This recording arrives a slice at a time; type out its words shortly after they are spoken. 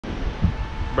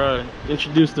Bro,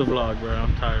 introduce the vlog, bro.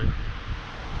 I'm tired.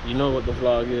 You know what the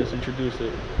vlog is. Introduce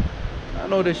it. I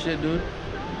know this shit, dude.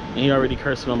 And he already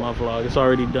cursing on my vlog. It's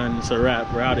already done. It's a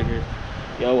wrap. We're out of here.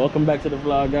 Yo, welcome back to the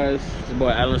vlog, guys. It's your boy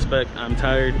Alan Speck. I'm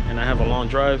tired and I have a long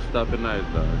drive. Stop at night,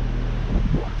 dog.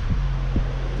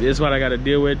 This is what I gotta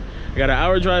deal with. I got an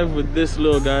hour drive with this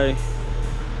little guy.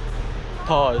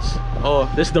 Pause. Oh,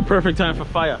 this is the perfect time for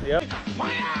Fyah. Yep.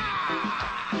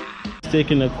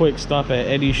 Taking a quick stop at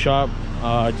Eddie's shop.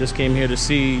 I just came here to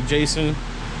see Jason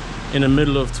in the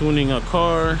middle of tuning a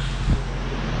car.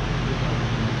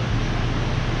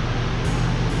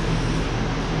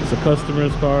 It's a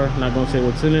customer's car. Not gonna say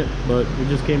what's in it, but we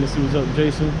just came to see what's up with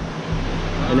Jason.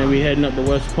 And then we heading up to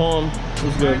West Palm.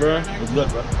 What's good, bro? What's good,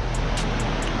 bro?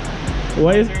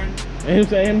 What is him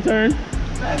say him turn?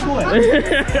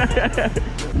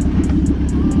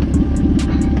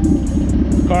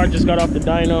 Car just got off the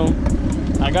dyno.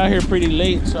 I got here pretty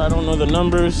late, so I don't know the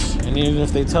numbers, and even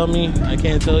if they tell me, I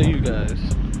can't tell you guys.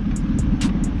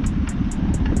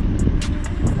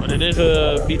 But it is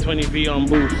a V20V on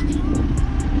boost.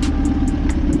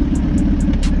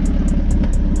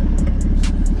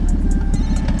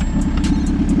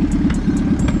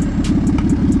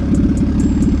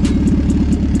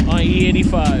 On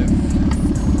E85.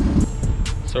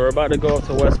 So we're about to go up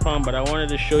to West Palm, but I wanted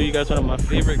to show you guys one of my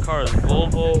favorite cars,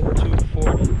 Volvo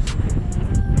 240.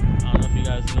 I don't know if you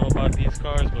guys know about these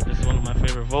cars, but this is one of my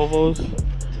favorite Volvos.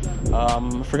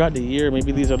 I forgot the year.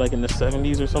 Maybe these are like in the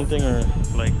 70s or something, or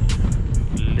like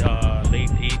late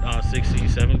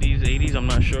 60s, 70s, 80s. I'm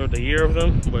not sure the year of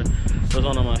them, but it was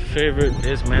one of my favorite.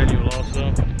 It's manual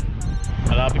also.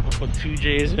 A lot of people put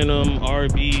 2Js in them,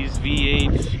 RBs,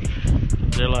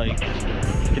 V8s. They're like,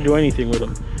 you can do anything with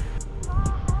them.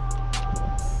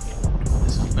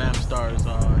 This is Bamstar's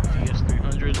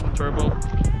GS300 turbo.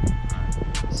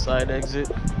 Side exit.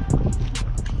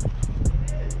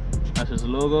 That's his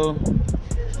logo.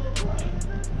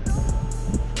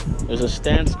 There's a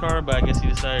stance car, but I guess he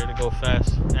decided to go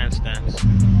fast and stance.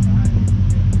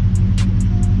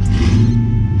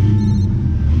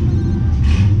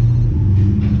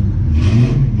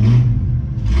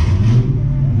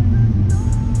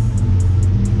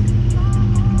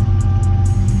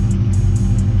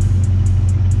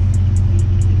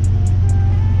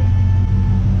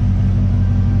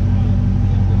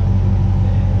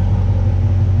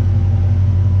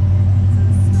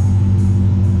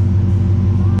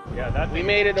 We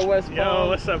made it to West Palm. Yo,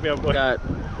 what's up, yo boy? Got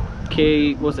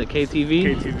KTV?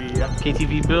 KTV, yeah.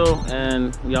 KTVBuilt,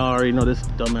 and y'all already know this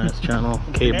dumbass channel,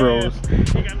 K Bros.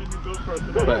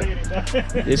 But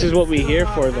this is what we here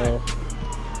for, though.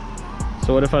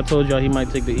 So what if I told y'all he might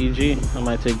take the EG? I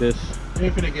might take this. You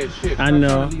ain't finna get shit. I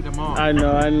know. I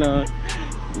know.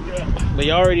 But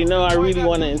y'all already know I really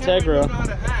want an Integra.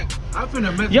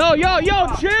 Yo,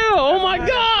 chill! Oh my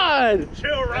God!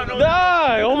 Chill, Ronald.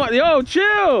 Die! Oh my, yo,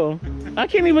 chill! I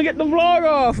can't even get the vlog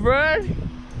off, bruh.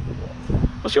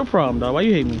 What's your problem, dog? Why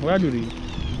you hate me? What I do to you?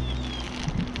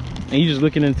 And you just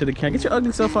looking into the camera. Get your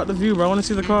ugly self out the view, bro. I want to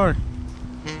see the car.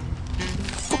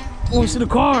 I want to see the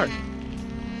car.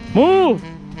 Move!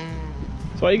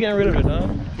 So why you getting rid of it, dog?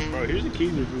 Bro, here's the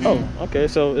keys. Oh, okay.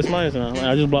 So it's mine now.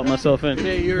 I just blocked myself in. It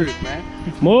ain't yours, man.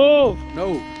 Move!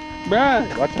 No.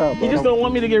 Bruh. Watch out, bro. You just don't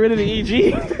want me to get rid of the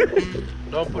EG.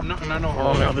 Don't put nothing on no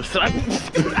On the other side.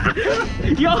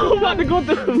 Yo, I'm about to go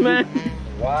through, man.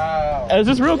 Wow. Is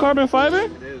this real carbon fiber?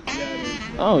 It is. Yeah, it is.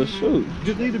 Oh, shoot. You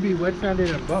just need to be wet sanded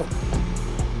and buff.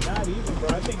 Not even, bro.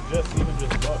 I think just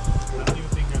buff. I don't even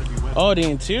think gotta be wet. Oh, the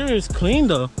interior is clean,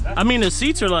 though. I mean, the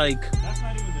seats are like... That's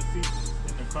not even the seats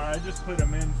in the car. I just put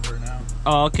them in for now.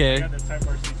 Oh, okay. I got the Type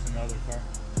R seats in the other car.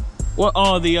 What?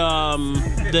 Oh, the...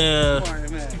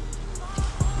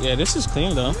 Yeah, this is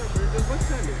clean, though.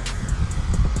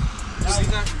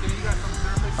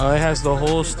 Oh, it has the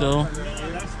hole still.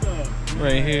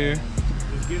 Right here.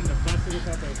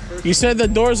 You said the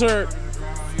doors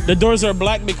are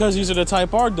black because these are the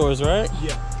Type R doors, right?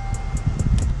 Yeah.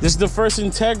 This is the first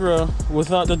Integra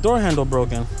without the door handle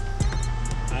broken.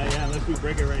 Yeah, unless we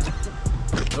break it right now.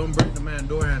 Don't break the man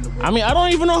door handle, bro. I mean, I don't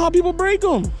even know how people break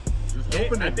them. Just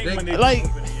open it. I think when they like,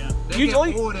 open it, yeah. They get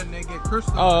old and they get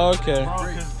crystal. Oh, okay. Bro,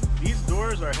 'cause these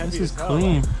doors are heavy. This is as hell.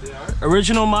 clean.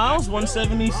 Original miles,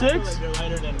 176. Like they're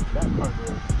lighter than that car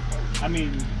doors. I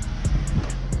mean,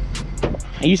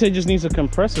 And you said it just needs a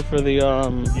compressor for the yeah,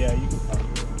 you can.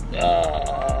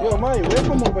 Yo, Mike,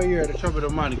 welcome over here to Trouble the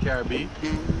Money, Caribbean.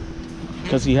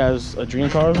 Because he has a dream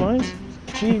car of mine.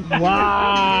 Gee,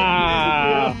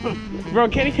 wow. Bro,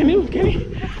 can you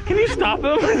stop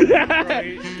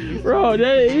him? Bro,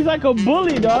 he's like a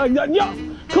bully, dog. Yo,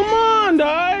 come on,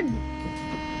 dog.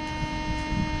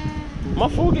 My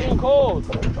food getting cold.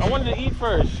 I wanted to eat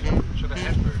first. Should have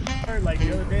asked first. Like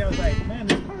the other day, I was like, man,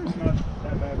 this car's not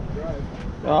that bad to drive.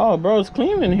 Oh, bro, it's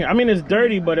clean in here. I mean, it's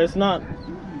dirty, but it's not.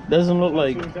 Doesn't look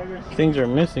like things are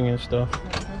missing and stuff.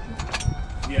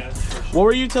 Yeah. What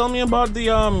were you telling me about the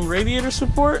radiator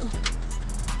support?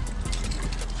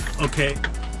 Okay.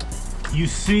 You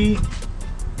see,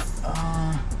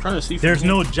 Trying to see. there's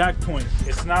no jack point.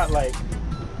 It's not like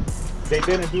they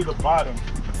didn't do the bottom.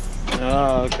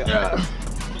 Oh, okay.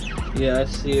 Yeah, I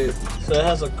see it. So it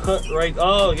has a cut right.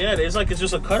 Oh, yeah, it's like it's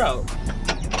just a cutout.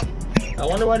 I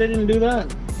wonder why they didn't do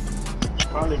that.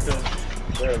 Probably because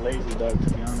they're lazy, dog,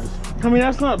 to be honest. I mean,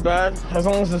 that's not bad. As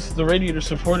long as the radiator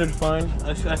supported fine.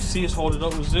 I see it's holding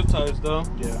up with zip ties, though.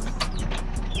 Yeah.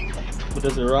 But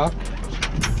does it rock?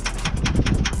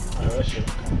 Oh, that shit.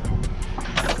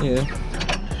 Yeah.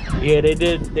 Yeah, they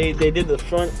did the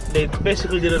front. They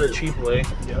basically did it a cheap way.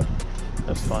 Yeah.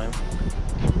 That's fine.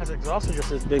 That's exhaust or just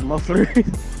this big muffler? I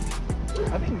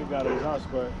think we got exhaust,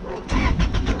 but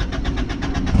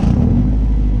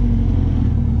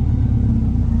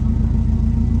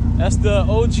That's the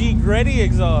OG Gretty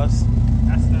exhaust.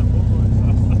 that's that Volvo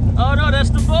exhaust. Oh no, that's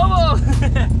the Volvo.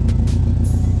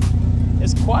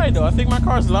 It's quiet though. I think my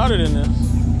car's louder than this.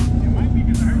 It might be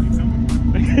because I heard you coming.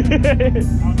 I was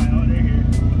like, oh, they're here.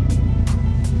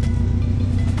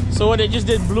 So what, they just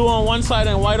did blue on one side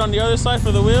and white on the other side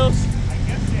for the wheels? I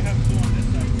guess they have blue on this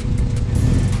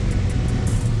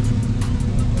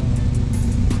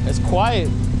side. It's quiet.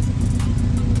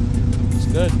 It's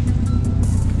good.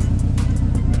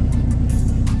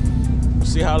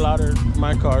 See how louder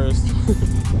my car is.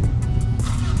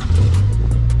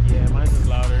 Yeah, mine's is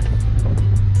louder.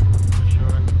 For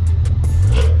sure.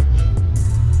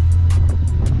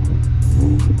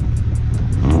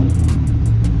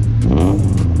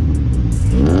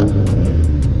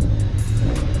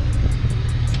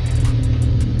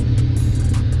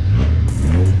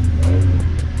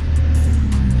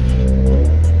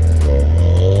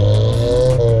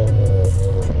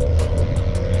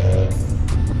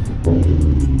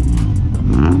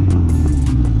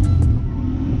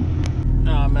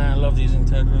 Oh man, I love these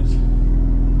Integras.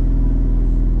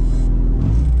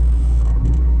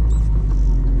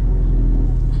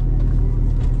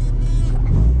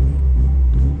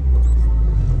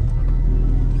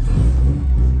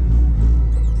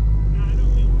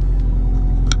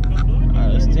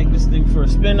 Alright, let's take this thing for a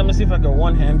spin. I'm gonna see if I can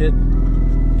one-hand it.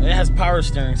 It has power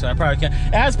steering, so I probably can't.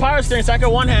 It has power steering, so I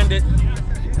can one-hand it.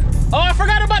 Oh, I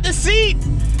forgot about the seat!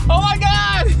 Oh my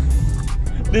god!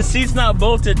 The seat's not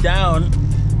bolted down.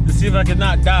 To see if I could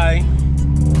not die.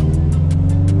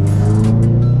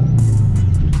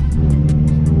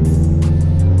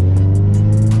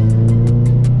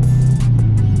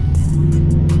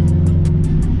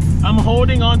 I'm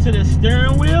holding onto the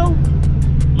steering wheel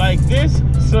like this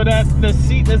so that the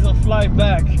seat doesn't fly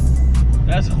back.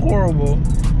 That's horrible.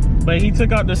 But he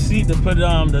took out the seat to put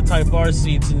the Type R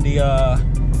seats in the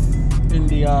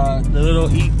little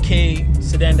EK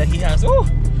sedan that he has. Oh,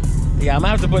 yeah, I'm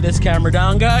gonna have to put this camera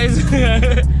down, guys.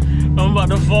 I'm about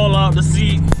to fall off the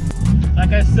seat.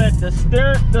 Like I said, the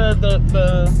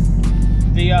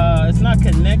it's not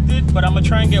connected, but I'm gonna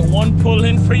try and get one pull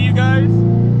in for you guys.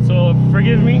 So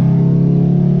forgive me.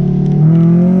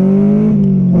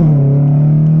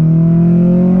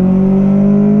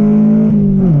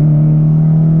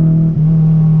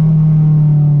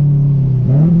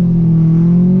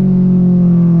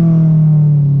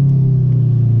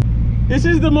 This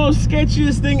is the most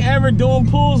sketchiest thing ever, doing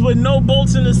pulls with no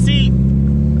bolts in the seat.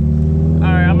 All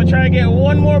right, I'm gonna try to get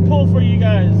one more pull for you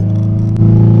guys.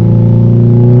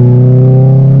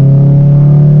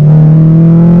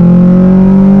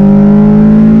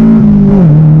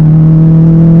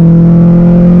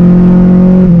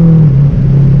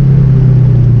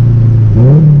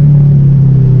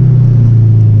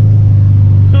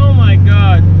 Oh my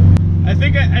God. I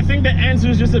think the answer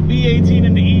is just a B18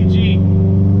 in the EG.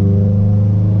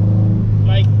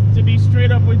 To be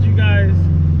straight up with you guys,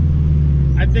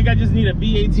 I think I just need a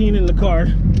B18 in the car.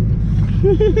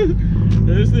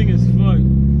 This thing is fucked.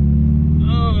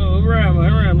 Oh, where am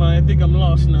I? Where am I? I think I'm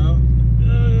lost now.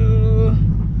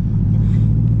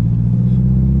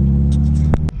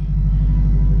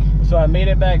 So I made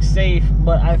it back safe,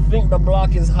 but I think the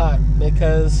block is hot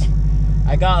because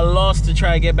I got lost to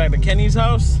try to get back to Kenny's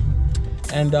house,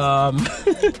 and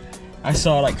I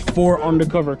saw like 4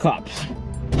 undercover cops.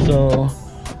 So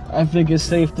I think it's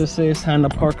safe to say it's time to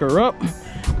park her up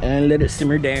and let it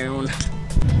simmer down.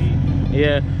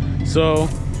 Yeah, so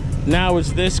now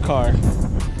it's this car.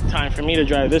 Time for me to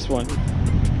drive this one.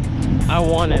 I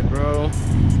want it, bro.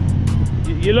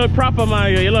 You look proper,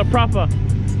 Mario. You look proper.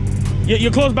 You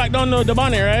close back down the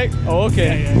bonnet, right? Oh,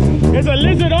 okay. Yeah, yeah. There's a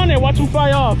lizard on it. Watch him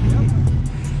fly off.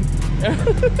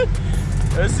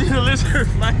 Let's see the lizard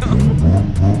fly off.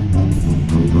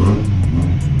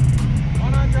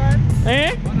 One on drive.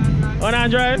 Eh? One on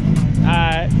drive.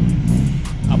 Alright.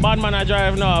 A bad man I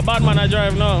drive now. A bad man I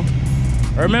drive now.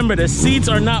 Remember, the seats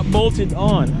are not bolted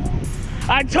on.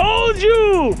 I told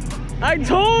you! I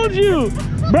told you!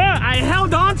 Bruh,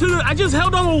 I just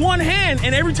held on with one hand,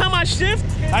 and every time I shift,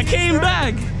 I came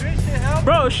back.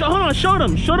 Bro, hold on, show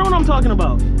them what I'm talking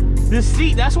about. The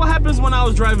seat, that's what happens when I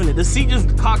was driving it. The seat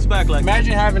just cocks back like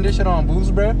Imagine having this shit on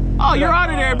boost, bro. Oh, you're out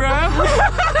of there, bro.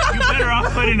 You better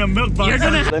off putting a milk box.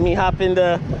 Let me hop in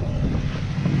the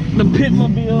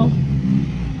pitmobile.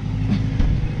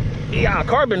 Yeah,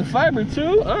 carbon fiber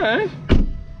too. All right.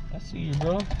 I see you,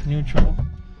 bro. Neutral.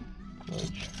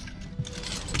 Clutch.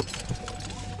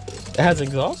 It has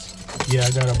exhaust? Yeah,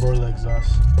 I got a Borla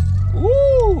exhaust.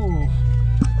 Ooh,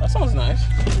 that sounds nice.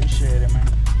 Appreciate it, man.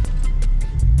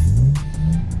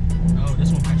 Oh,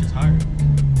 this one catches higher.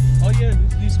 Oh yeah,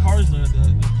 these cars, the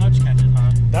clutch catches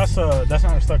high. That's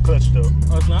not a stuck clutch though.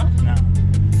 Oh, it's not? Nah.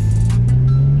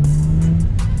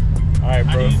 All right,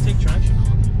 bro. How do you take traction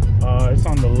off? It's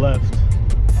on the left,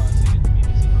 Oh, I see it.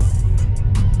 BBC.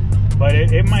 but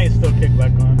it might still kick back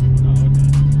on. Oh,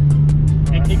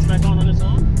 okay. It kicks back on its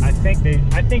own? I think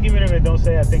even if it don't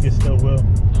say, I think it still will.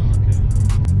 Oh, okay.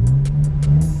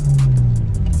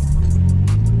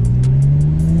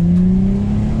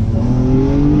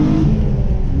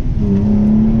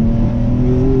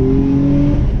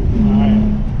 Alright.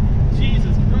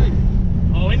 Jesus Christ.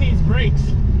 Oh, it needs brakes.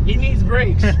 It needs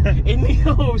brakes.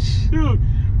 Oh shoot.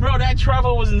 Bro, that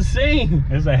travel was insane.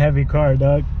 It's a heavy car,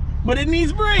 dog. But it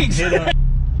needs brakes. I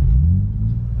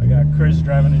got Chris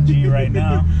driving a G right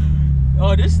now.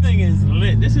 Oh, this thing is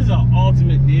lit. This is an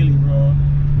ultimate daily, bro.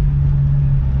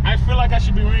 I feel like I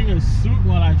should be wearing a suit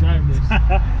while I drive this.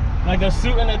 Like a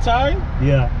suit and a tie?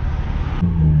 Yeah.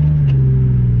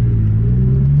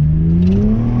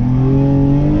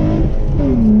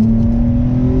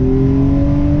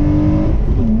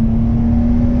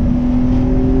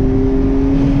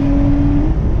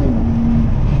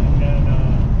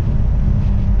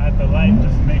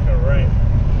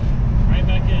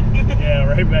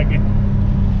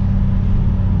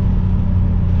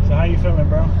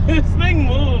 This thing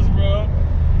moves, bro.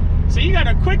 So you got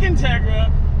a quick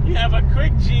Integra, you have a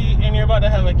quick G, and you're about to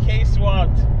have a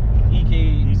K-swapped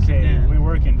EK. We're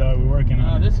working, dog. We're working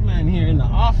on it. This man here in the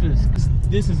office,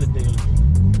 this is a daily.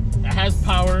 It has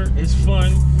power, it's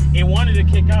fun. It wanted to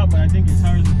kick out, but I think your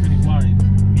tires are pretty wide.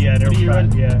 Yeah, they're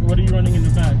fat, yeah. What are you running in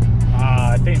the back?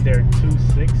 I think they're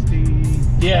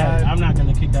 260. Yeah, I'm not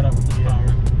gonna kick that up with this power.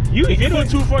 If you do a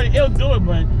 240, it'll do it,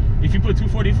 but if you put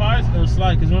 245s, it'll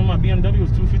slide. Because when my BMW was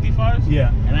 255s,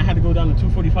 yeah, and I had to go down to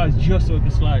 245s just so it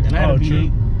could slide. And I had a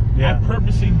V8. Yeah. I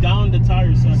purposely downed the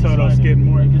tires so I could slide. So it'll skid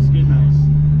more. It can skid nice.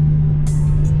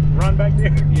 Run back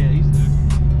there. Yeah, he's there.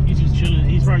 He's just chilling.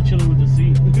 He's probably chilling with the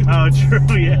seat. Oh, true.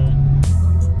 Yeah.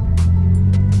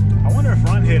 I wonder if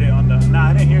Ron hit it on the. Nah,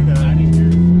 I didn't hear that. I didn't hear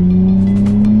it.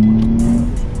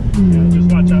 Yeah, just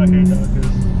watch out here, though,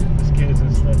 because there's kids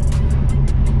and stuff.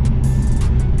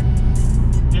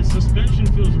 And suspension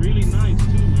feels really nice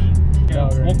too, man. Yeah.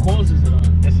 Oh, right. What coils is it on?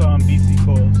 It's on BC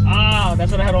coils. Ah,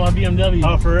 that's what I had on my BMW.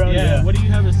 Oh, for real? Yeah. What do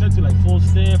you have it set to? Like full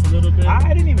stiff, a little bit?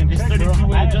 I didn't even It's check,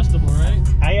 32-way adjustable, right?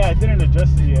 I didn't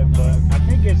adjust it yet, but I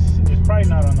think it's probably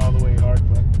not on all the way hard,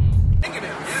 but.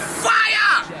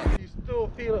 Fire! You still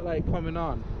feel it like coming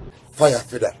on. Fire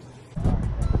for that.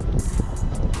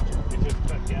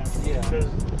 Yeah,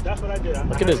 that's what I did.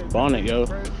 Look at this bonnet, yo. I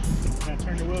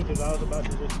turned the wheel because I was about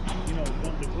to just,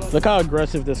 jump the clutch. Look how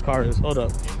aggressive this car is. Hold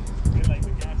up.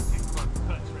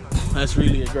 That's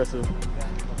really aggressive.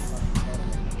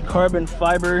 Carbon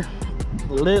fiber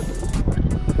lip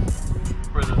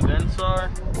where the vents are.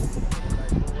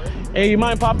 Hey, you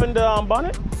mind popping the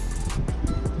bonnet?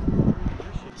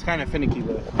 It's kind of finicky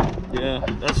though. Yeah,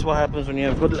 that's what happens when you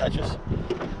have good latches.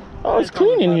 Oh, it's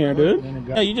clean in here, dude.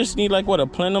 Yeah, you just need like what, a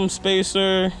plenum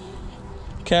spacer,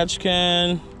 catch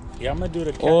can. Yeah, I'm gonna do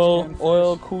the catch can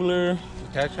oil cooler.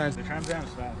 Catch cans. The Trans Am's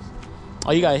fast.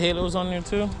 Oh, you got halos on there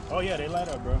too? Oh yeah, they light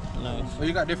up, bro. Nice. Oh,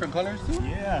 you got different colors too?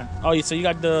 Yeah. Oh, so you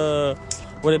got the,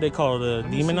 what did they call it? The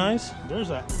Demonize? There's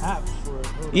an app for it.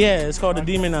 Yeah, it's called the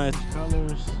Demonize.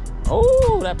 Colors.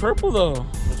 Oh, that purple though.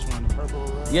 Which one? The purple?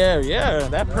 Red? Yeah,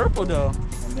 that purple though.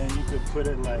 And then you could put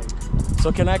it like.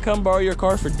 So can I come borrow your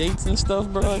car for dates and stuff,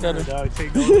 bro? I gotta. Dog,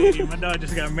 take the lady. My dog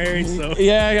just got married, so.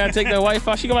 Yeah, I gotta take the wife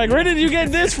out. She go like, where did you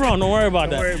get this from? Don't worry about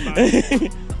Don't that. worry about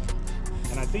it.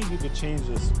 And I think you could change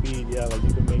the speed. Yeah, like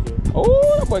you can make it.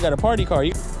 Oh, that boy got a party car.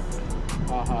 Drive.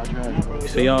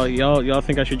 So y'all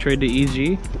think I should trade the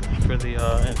EG for the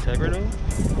Integra though?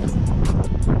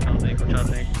 What y'all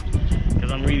think?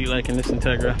 Because I'm really liking this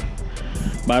Integra.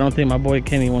 But I don't think my boy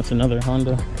Kenny wants another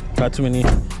Honda. Got too many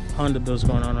Honda bills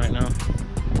going on right now.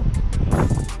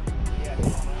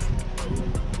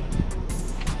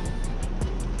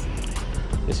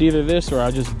 It's either this or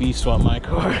I just swap my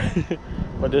car.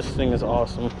 But this thing is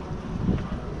awesome.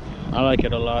 I like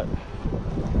it a lot.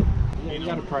 Yeah, you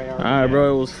gotta prioritize. Alright,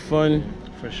 bro, it was fun.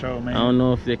 For sure, man. I don't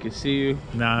know if they can see you.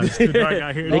 Nah, it's too dark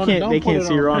out here. They can't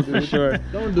see Ron for sure.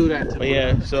 Don't do that to But me.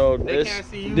 yeah, so They can't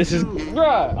see you this is too.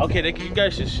 bruh. Okay, you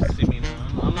guys should see me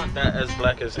now. I'm not that as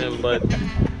black as him, but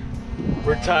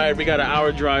we're tired. We got an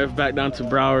hour drive back down to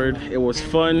Broward. It was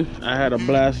fun. I had a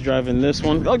blast driving this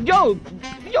one. Oh, yo,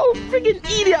 freaking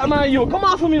idiot, man, you. Come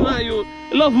off of me, man, you.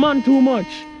 I love man too much.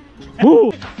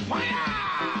 Move.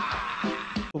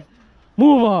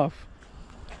 Move off.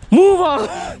 Move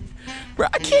off. Bro,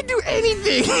 I can't do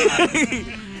anything.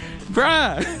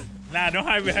 Bruh. Nah, don't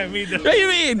hide behind me though. What do you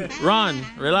mean? Ron,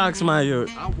 relax, my youth.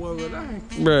 I will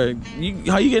relax. Bro,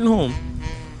 how you getting home?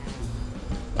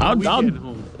 I'll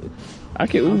I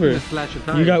can Uber. Flash your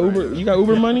tires, You got right? Uber? You got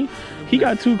Uber money? He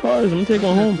got 2 cars. I'm gonna take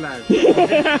one home.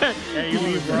 Hey, you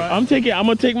leave, bro. I'm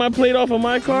gonna take my plate off of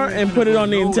my car and put it on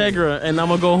the Integra, and I'm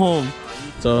gonna go home.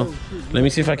 So let me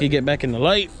see if I can get back in the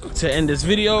light to end this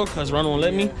video, cause Ron won't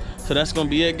let me. So that's gonna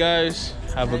be it, guys.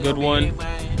 Have a good one.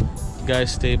 You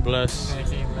guys stay blessed.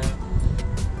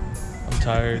 I'm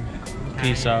tired.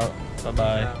 Peace out. Bye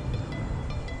bye.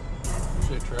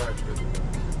 Shit trash,